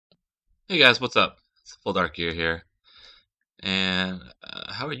Hey guys, what's up? It's FullDarkGear here, and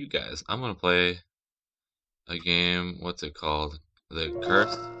how are you guys? I'm gonna play a game. What's it called? The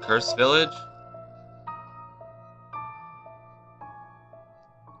Cursed Village.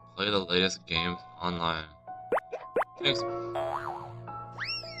 Play the latest games online. Thanks.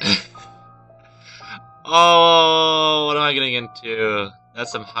 Oh, what am I getting into?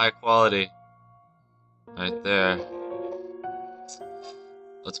 That's some high quality, right there.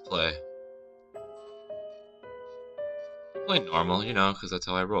 Let's play. Play normal, you know, because that's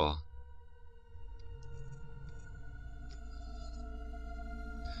how I roll.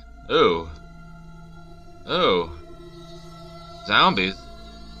 Ooh. Ooh. Zombies.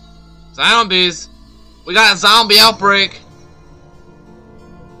 Zombies! We got a zombie outbreak!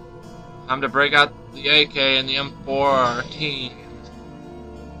 Time to break out the AK and the M14.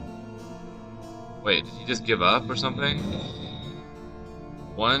 Wait, did you just give up or something?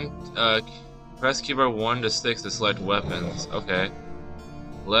 Press keyboard 1 to 6 to select weapons. Okay.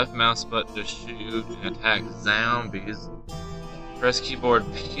 Left mouse button to shoot and attack zombies. Press keyboard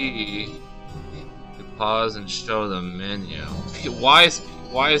P to pause and show the menu. Why is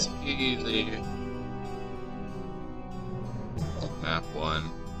P the map 1?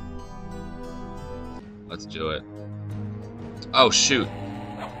 Let's do it. Oh shoot.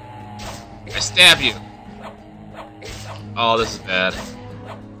 I stab you. Oh, this is bad.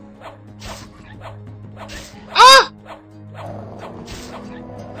 Ah!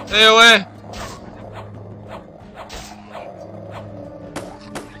 Stay away.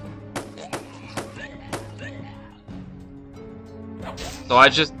 So I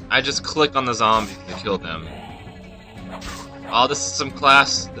just click on the zombies to kill them. Oh, this is some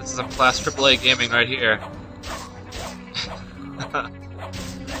class AAA gaming right here.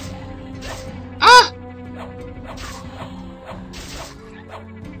 Ah!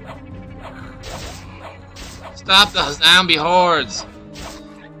 Stop the zombie hordes!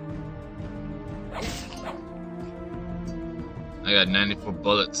 I got 94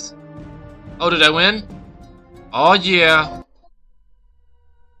 bullets. Oh, did I win? Oh yeah!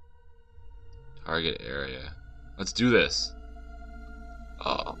 Target area. Let's do this.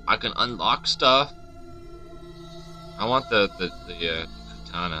 Oh, I can unlock stuff. I want the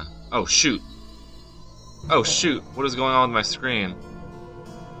katana. Oh shoot! Oh shoot! What is going on with my screen?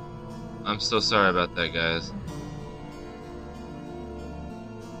 I'm so sorry about that, guys.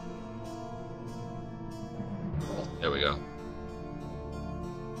 There we go.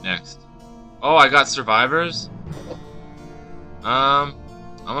 Next. Oh, I got survivors? I'm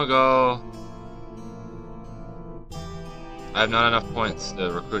gonna go... I have not enough points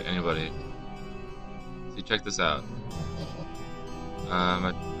to recruit anybody. See, check this out.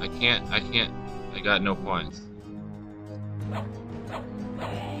 I can't, I got no points.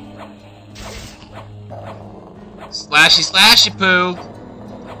 Slashy slashy poo!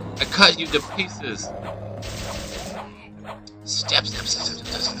 I cut you to pieces. Step.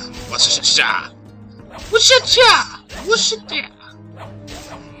 What's a cha? What's a cha? What's a cha?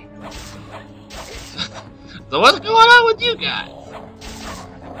 So what's going on with you guys?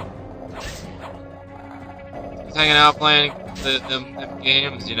 Just hanging out playing them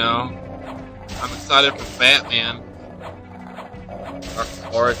games, you know. I'm excited for Batman. Dark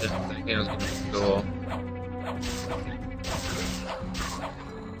Origins, that game is gonna be cool.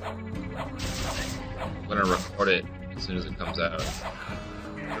 I'm gonna record it as soon as it comes out.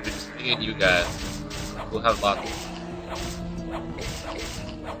 It'll be just me and you guys. We'll have lots of...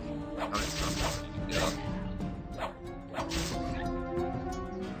 How many times can you get?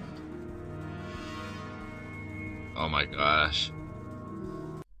 Oh my gosh.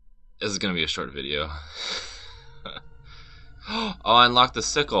 This is gonna be a short video. Oh, I unlocked the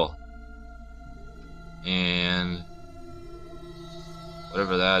sickle. And...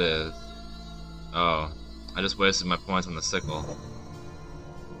 whatever that is. Oh, I just wasted my points on the sickle.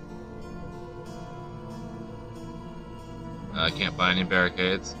 I can't buy any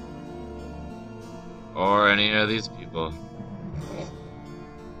barricades. Or any of these people.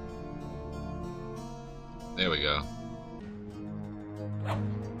 There we go.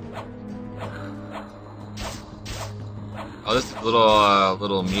 Oh, this is a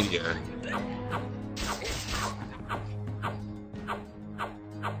little meteor.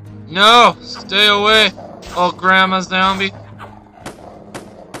 No! Stay away! Oh, grandma zombie!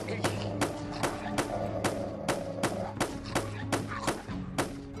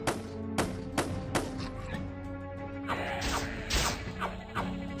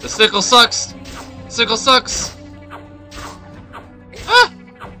 The sickle sucks! Sickle sucks! Ah!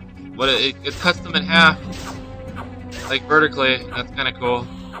 But it cuts them in half. Like vertically, that's kinda cool.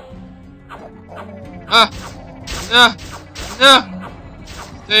 Ah! No! No!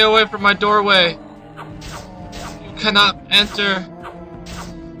 Stay away from my doorway! You cannot enter!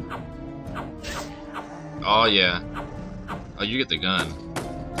 Oh yeah. Oh, you get the gun.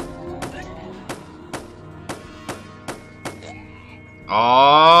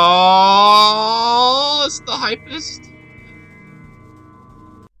 Oh, it's the hypest.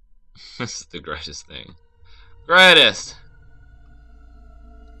 This is the greatest thing. Greatest!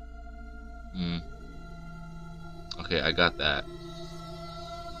 Okay, I got that.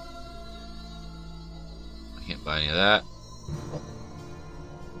 I can't buy any of that.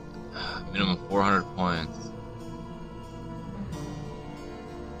 Minimum 400 points.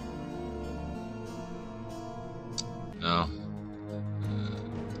 No.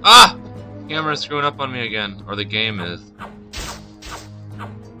 Ah! The camera's screwing up on me again. Or the game is.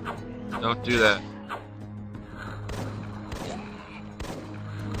 Don't do that.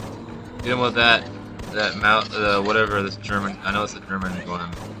 Get him with that whatever this German. I know it's a German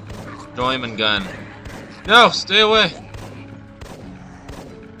one. Joyman gun. No, stay away.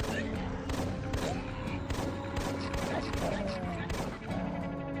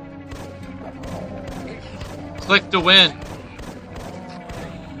 Click to win.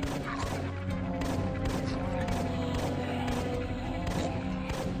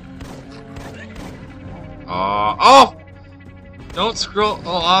 Oh! Don't scroll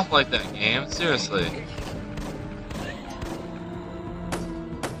off like that, game. Seriously.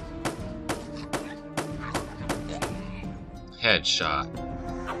 Headshot.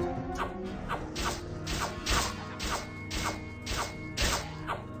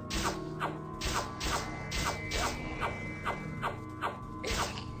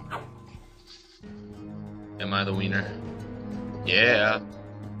 Am I the wiener? Yeah.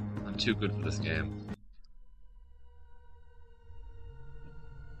 I'm too good for this game.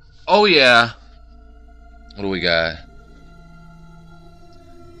 Oh yeah. What do we got?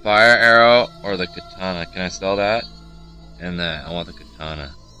 Fire arrow or the katana? Can I sell that? And that. I want the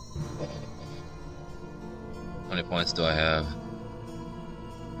katana. How many points do I have?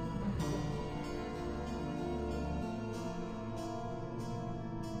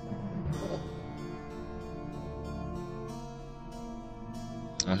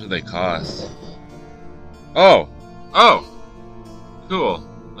 How much do they cost? Oh! Oh! Cool.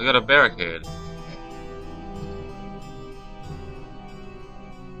 I got a barricade.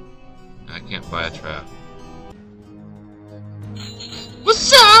 I can't buy a trap.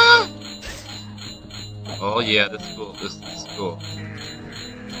 What's up? Oh yeah, this is cool. This is cool.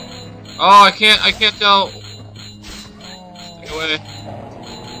 Oh, I can't tell. Stay away.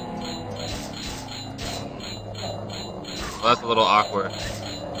 Well, that's a little awkward.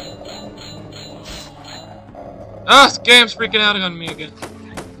 Ah, this game's freaking out on me again.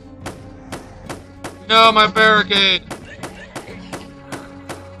 No, my barricade!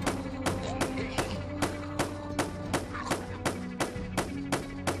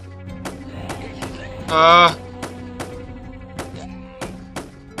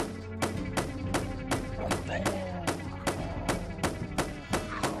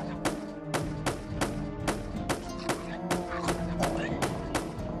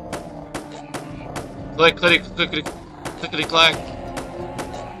 Click, clickety, clickety, clickety, clack.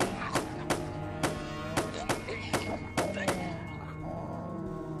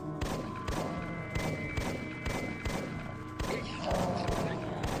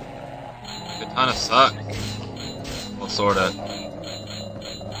 Katana sucks. Well, sorta.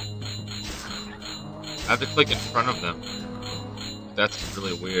 I have to click in front of them. That's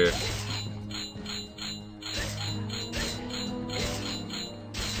really weird.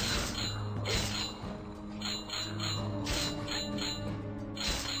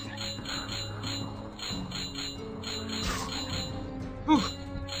 Whew.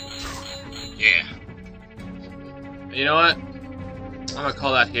 Yeah. You know what? I'm gonna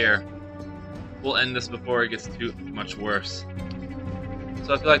call that here. We'll end this before it gets too much worse.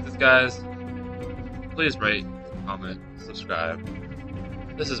 So if you like this, guys, please rate, comment, subscribe.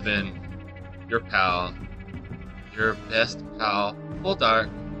 This has been your pal, your best pal, FullDark,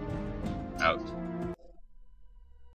 out.